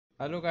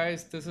Hello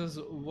guys, this is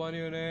One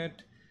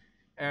Unit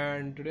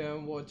and today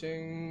I'm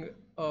watching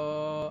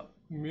a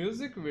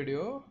music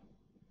video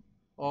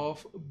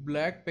of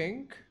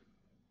Blackpink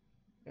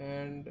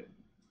and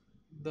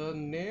the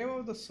name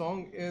of the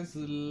song is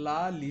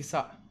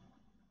Lalisa.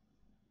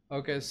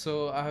 Okay,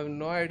 so I have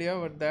no idea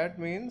what that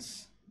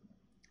means.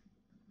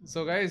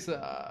 So guys,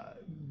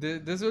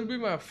 this will be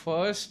my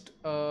first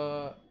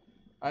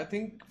I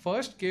think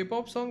first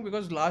K-pop song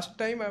because last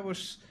time I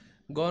was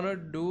gonna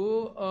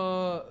do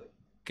a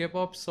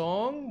K-pop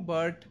song,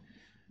 but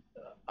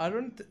I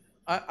don't.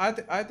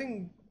 I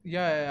think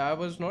yeah, I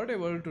was not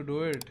able to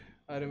do it.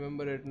 I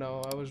remember it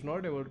now. I was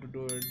not able to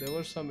do it. There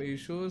were some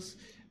issues.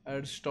 I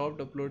had stopped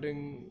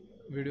uploading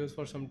videos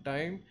for some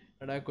time,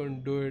 and I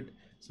couldn't do it.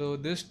 So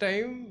this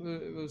time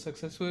we're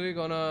successfully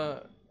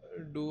gonna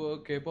do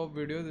a K-pop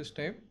video this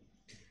time.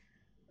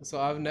 So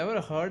I've never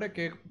heard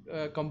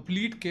a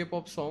complete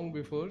K-pop song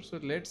before. So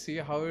let's see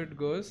how it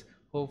goes.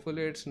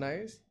 Hopefully it's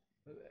nice.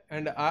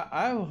 And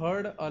I've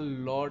heard a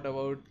lot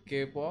about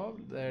K-pop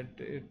that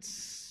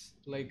it's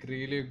like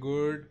really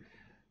good.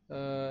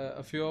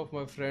 A few of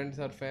my friends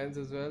are fans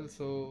as well.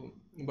 So,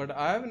 but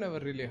I've never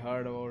really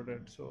heard about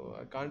it. So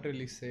I can't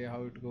really say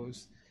how it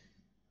goes.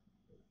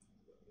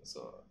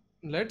 So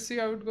let's see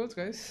how it goes,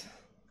 guys.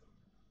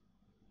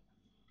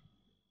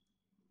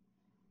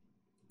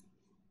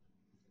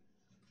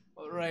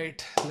 All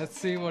right, let's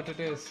see what it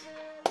is.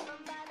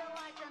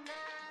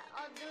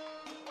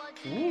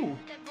 Ooh,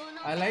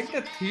 I like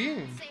the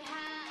theme.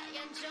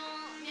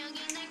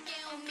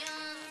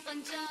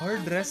 Her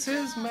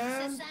dresses,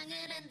 man.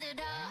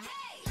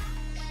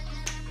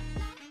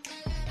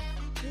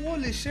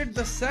 Holy shit,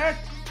 the set.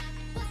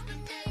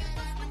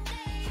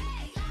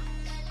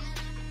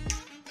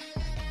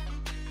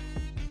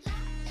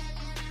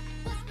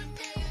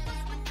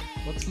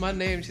 What's my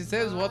name? She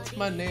says, what's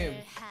my name?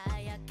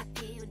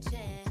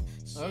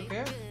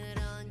 Okay.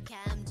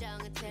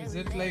 Is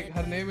it like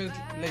her name is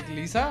like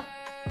Lisa?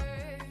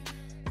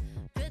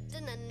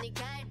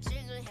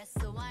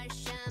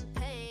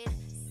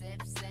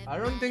 I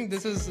don't think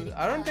this is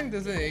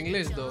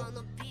English though.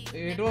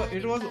 It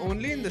was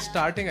only in the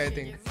starting, I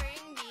think.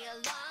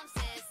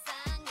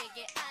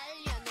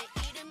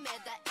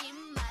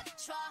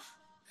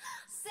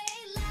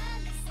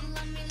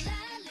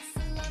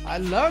 I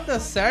love the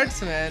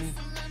sets, man.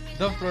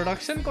 The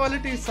production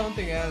quality is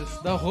something else.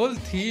 The whole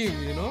theme,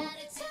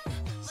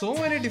 so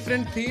many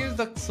different themes.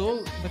 The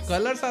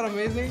colors are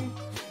amazing.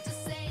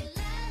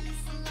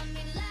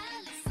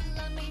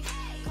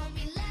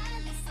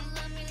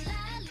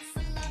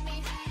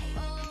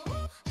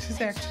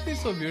 She's actually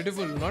so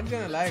beautiful. Not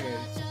gonna lie,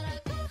 guys.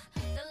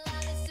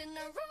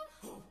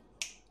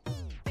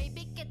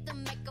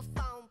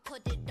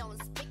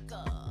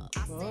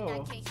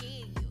 Oh.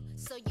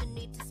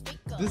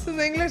 This is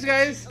English,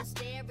 guys.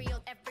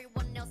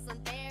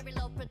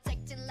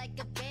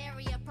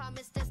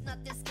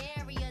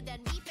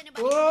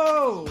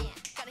 Whoa!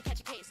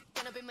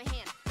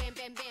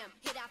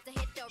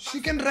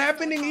 She can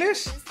rap in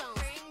English?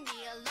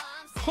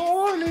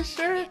 Holy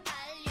shit!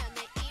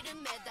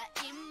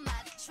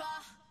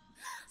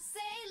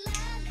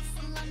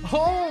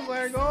 Oh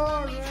my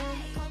god, man!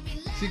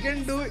 She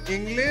can do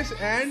English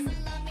and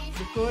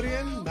the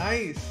Korean.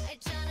 Nice.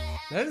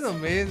 That is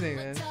amazing,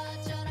 man.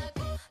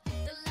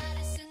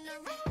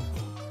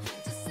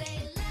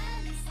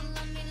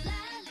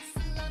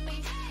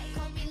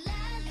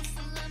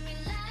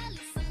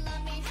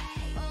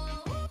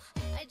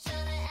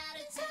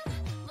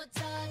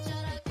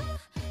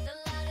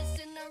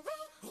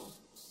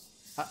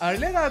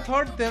 Earlier I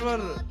thought there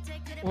were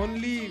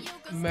only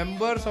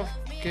members of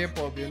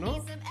K-pop,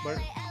 but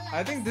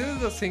I think this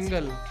is a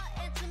single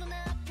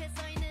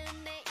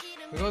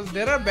because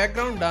there are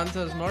background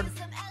dancers, not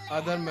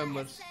other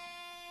members.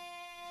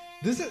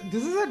 This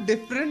is a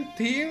different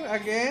theme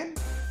again.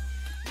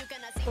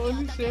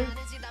 Holy shit!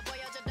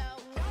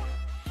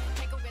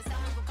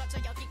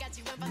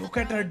 Look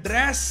at her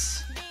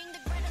dress.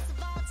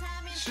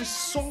 She's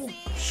so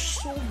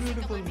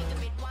beautiful, man.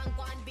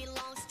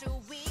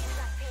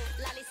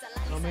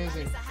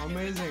 Amazing,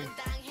 amazing.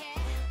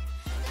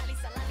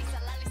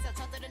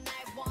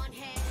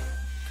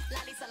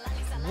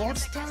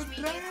 What's that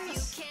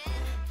dress?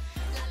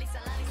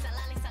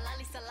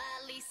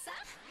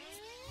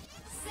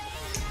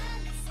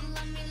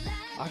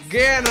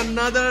 Again,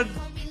 another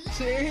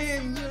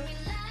change.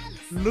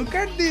 Look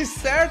at these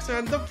sets,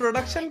 man. The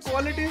production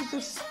quality is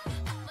just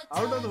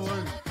out of the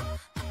world.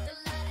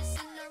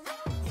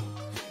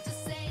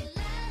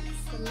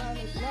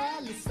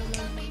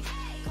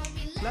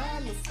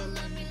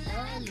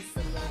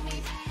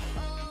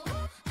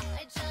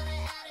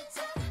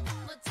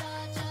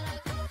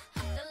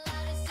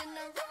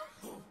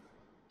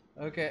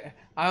 Okay,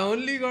 I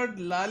only got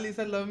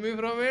Lalisa Love Me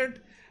from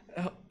it.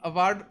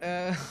 Apart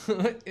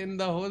in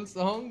the whole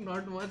song,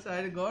 not much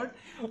I got,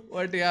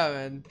 but yeah,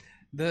 man,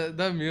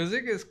 the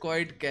music is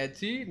quite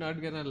catchy.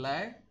 Not gonna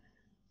lie.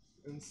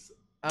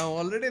 I'm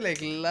already like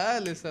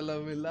Lalisa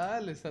Love Me,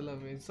 Lalisa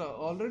Love Me. So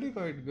already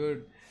quite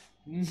good.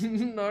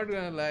 Not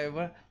gonna lie,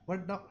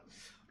 but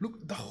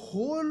Look, the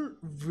whole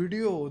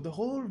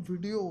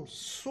video,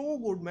 so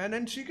good, man.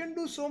 And she can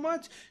do so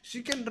much.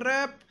 She can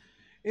rap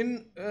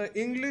in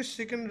English.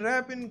 She can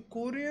rap in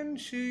Korean.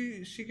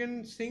 She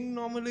can sing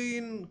normally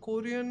in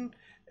Korean.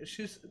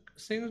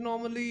 Sings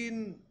normally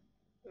in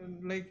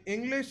like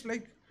English.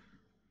 Like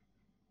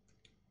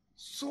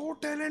so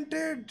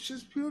talented.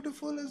 She's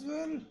beautiful as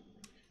well.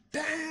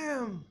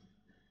 Damn.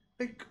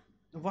 Like,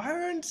 why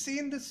haven't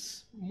seen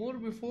this more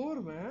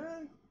before,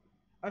 man?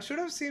 I should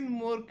have seen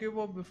more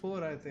K-pop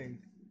before, I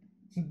think.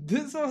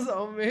 This was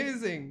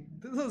amazing.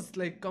 This was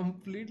like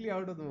completely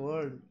out of the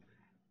world.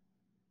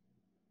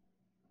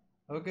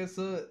 Okay,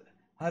 so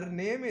her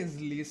name is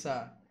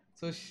Lisa.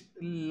 So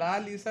La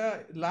is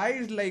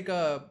like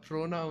a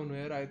pronoun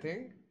here, I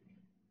think.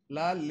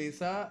 La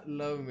Lisa,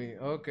 love me.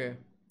 Okay.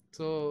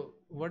 So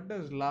what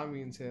does La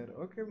means here?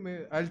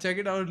 Okay, I'll check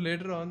it out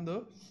later on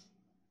though.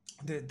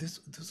 This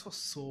was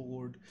so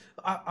good.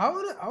 I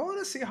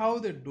wanna see how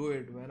they do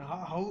it, man.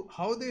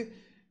 How they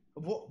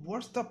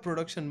what's the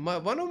production?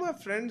 One of my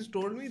friends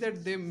told me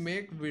that they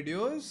make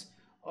videos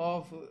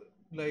of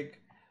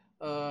like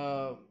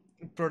uh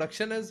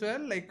production as well,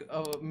 like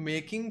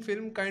making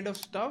film kind of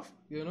stuff.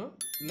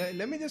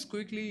 Let me just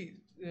quickly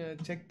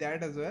check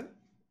that as well.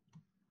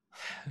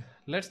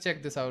 Let's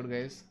check this out,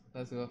 guys.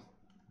 Let's go.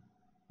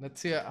 Let's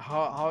see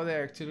how they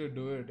actually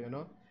do it.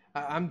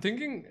 I'm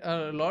thinking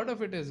a lot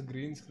of it is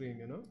green screen.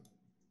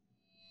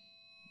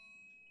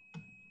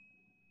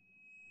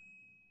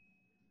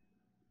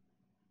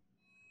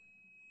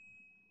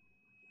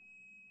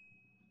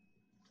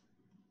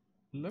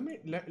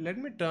 Let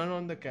me turn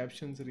on the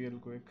captions real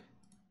quick.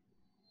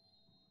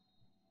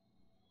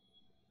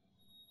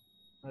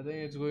 I think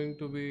it's going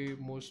to be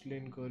mostly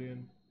in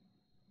Korean.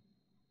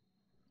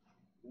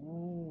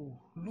 Oh,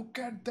 look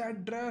at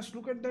that dress,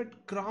 look at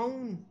that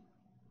crown.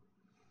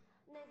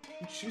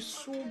 She's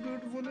so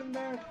beautiful in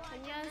that.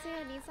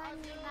 안녕하세요,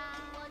 리사입니다.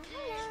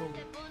 So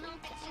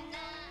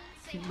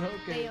네,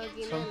 okay,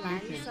 여기는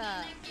completely.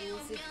 랄리사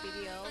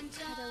뮤직비디오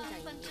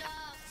촬영장입니다.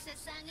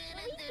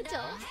 보이죠?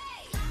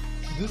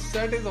 This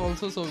set is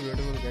also so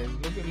beautiful, guys.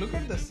 Look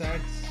at the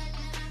sets.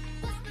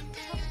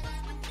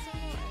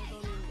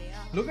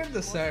 앨범인데요. Look at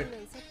the set.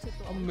 멋있는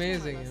세트도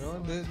Amazing,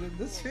 엄청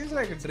This feels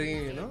like a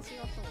dream.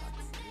 찍었던 것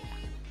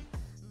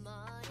같습니다.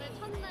 네,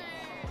 첫날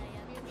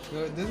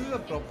So this is a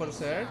proper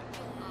set.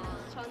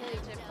 저는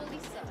이제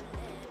폴리스에서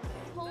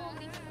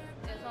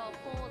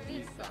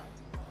폴리사.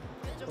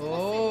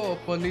 Oh,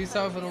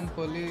 Polisa from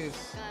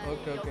Police.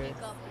 Okay.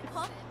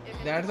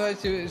 That's why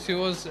she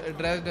was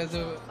dressed as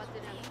a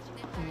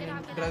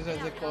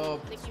cop.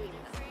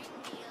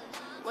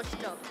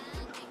 멋지죠?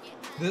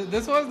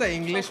 This was the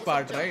English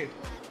part, right?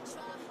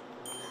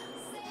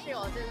 사실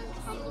어제는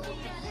잠도 못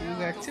잤고요.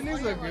 She's actually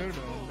so good.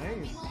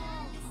 Nice.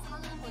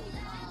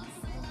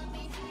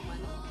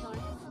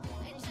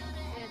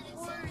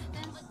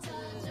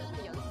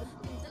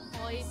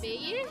 거의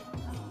매일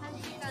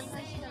 1시간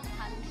반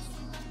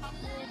하고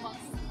막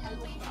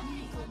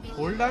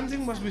Pole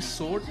dancing must be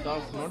so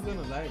tough. Not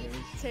gonna lie,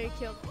 guys. 제일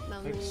기억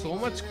남는 Like so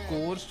much 거는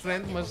core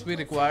strength must be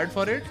required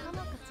for it.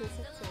 사막 같은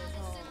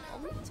세트에서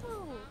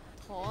엄청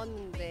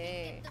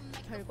더웠는데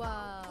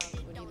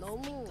결과물이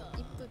너무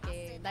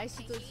이쁘게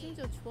날씨도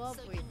심지어 좋아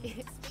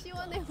보이게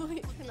시원해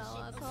보이게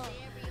나와서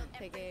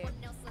되게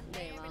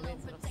마음에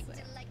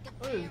들었어요.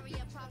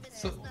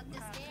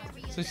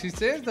 So she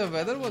says the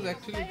weather was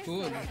actually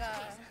cool,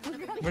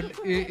 but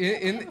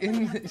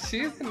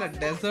she's in a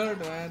desert,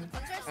 man,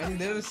 and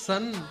there is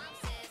sun.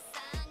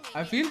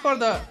 I feel for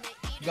the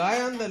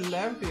guy on the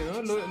left,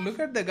 Look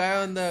at the guy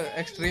on the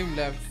extreme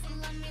left.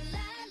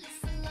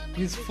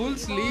 His full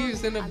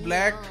sleeves in a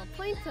black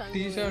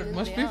t-shirt.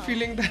 Must be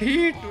feeling the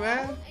heat,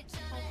 man.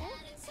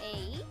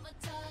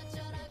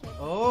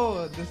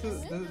 Oh, this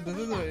is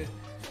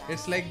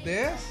it's like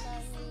this.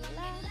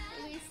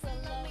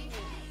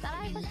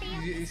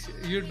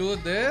 You do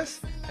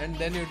this and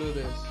then you do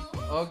this.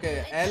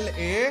 Okay,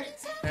 LA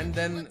and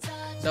then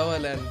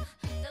double L.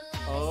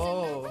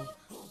 Oh.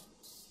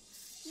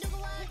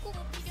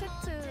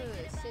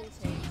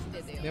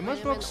 They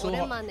must work so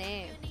hard.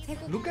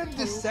 Look at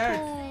this set.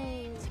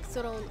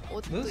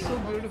 This is so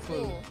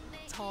beautiful.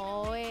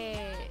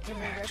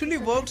 They've actually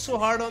worked so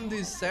hard on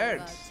these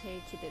sets.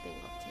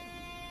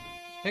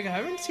 Like, I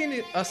haven't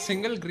seen a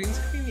single green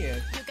screen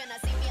yet.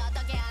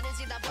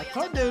 I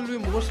thought there will be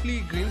mostly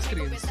green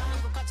screens.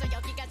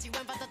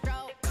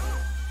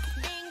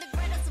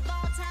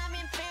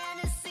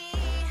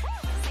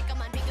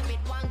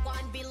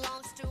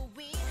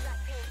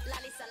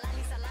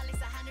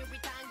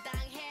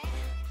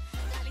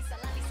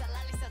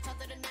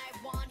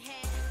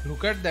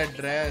 Look at that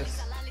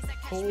dress.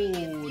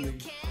 Holy.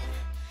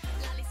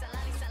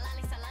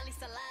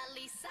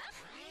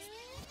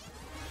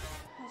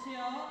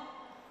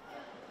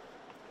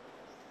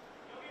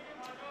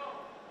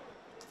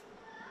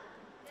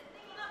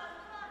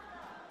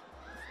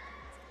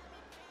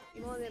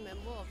 이번에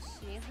멤버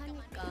없이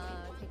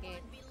하니까 되게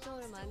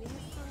걱정을 많이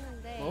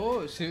했었는데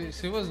Oh,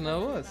 she was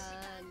nervous.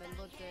 일단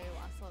멤버들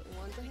와서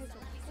응원도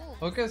해줬고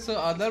Okay, so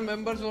other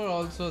members were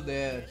also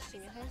there,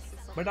 열심히 할 수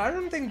but 있었던 I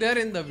don't think they're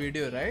in the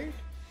video, right?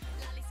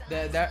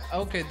 That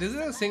okay, this is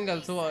a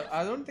single, so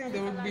I don't think they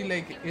would be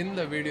like in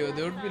the video.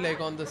 They would be like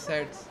on the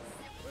sets.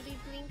 우리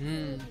블링크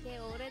Hmm. 되게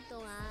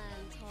오랫동안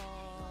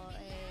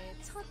저의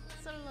첫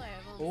솔로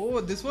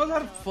Oh, this was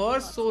her 앨범이었던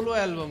first 것 solo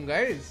같은데 album,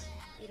 guys.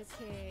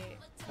 이렇게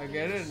I 되게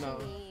get it now.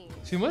 열심히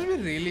She must be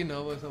really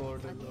nervous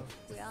about it, 많이 though.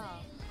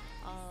 했고요.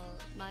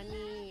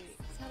 많이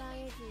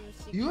사랑해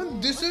주시고 Even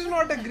this is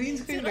not a green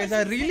screen, guys.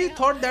 I really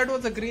thought that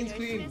was a green 열심히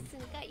screen.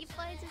 했으니까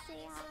이뻐해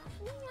주세요.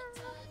 안녕.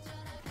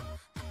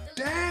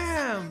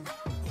 Damn,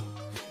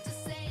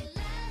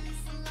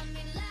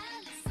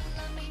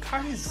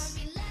 guys.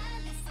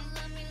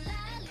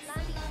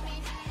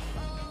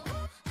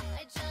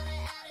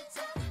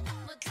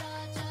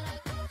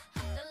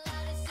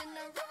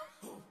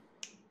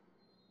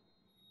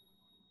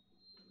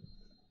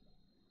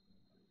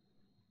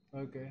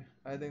 Okay,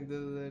 I think this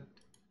is it.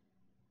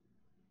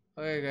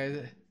 Okay,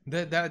 guys,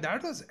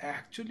 that was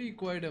actually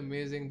quite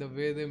amazing the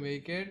way they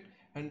make it,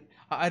 and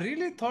I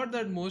really thought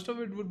that most of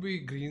it would be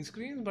green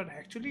screens, but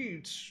actually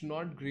it's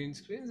not green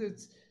screens.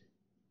 It's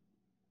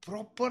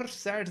proper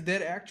sets.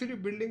 They're actually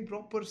building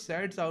proper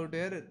sets out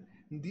here.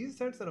 These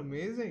sets are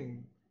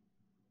amazing.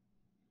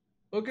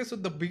 Okay, so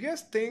the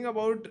biggest thing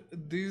about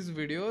these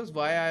videos,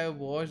 why I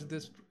watched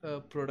this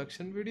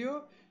production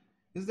video,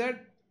 is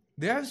that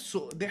they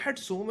had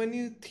so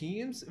many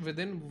themes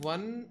within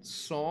one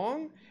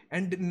song,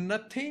 and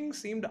nothing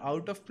seemed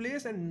out of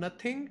place and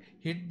nothing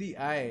hit the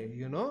eye.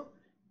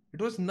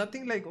 It was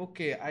nothing like,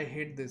 okay, I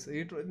hate this.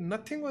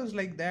 Nothing was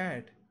like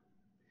that.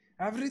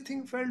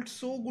 Everything felt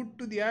so good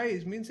to the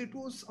eyes. Means it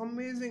was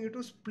amazing. It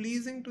was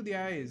pleasing to the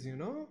eyes. It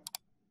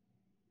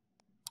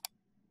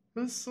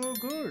was so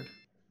good.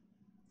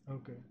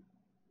 Okay.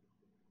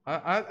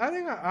 I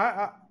think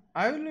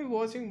I will be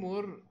watching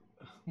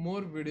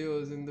more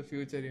videos in the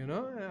future.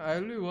 I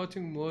will be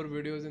watching more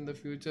videos in the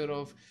future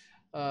of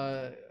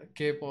uh,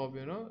 K-pop,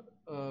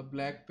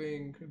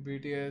 Blackpink,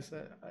 BTS.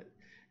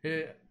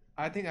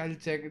 I think I'll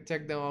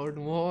check them out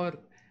more.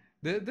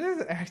 This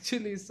is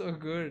actually so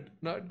good.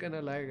 Not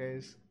gonna lie,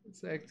 guys.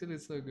 It's actually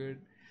so good.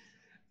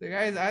 So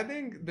guys, I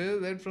think this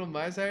is it from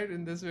my side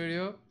in this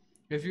video.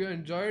 If you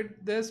enjoyed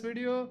this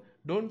video,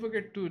 don't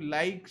forget to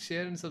like,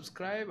 share and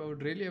subscribe. I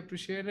would really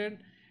appreciate it.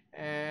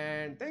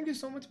 And thank you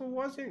so much for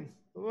watching.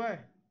 Bye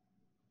bye.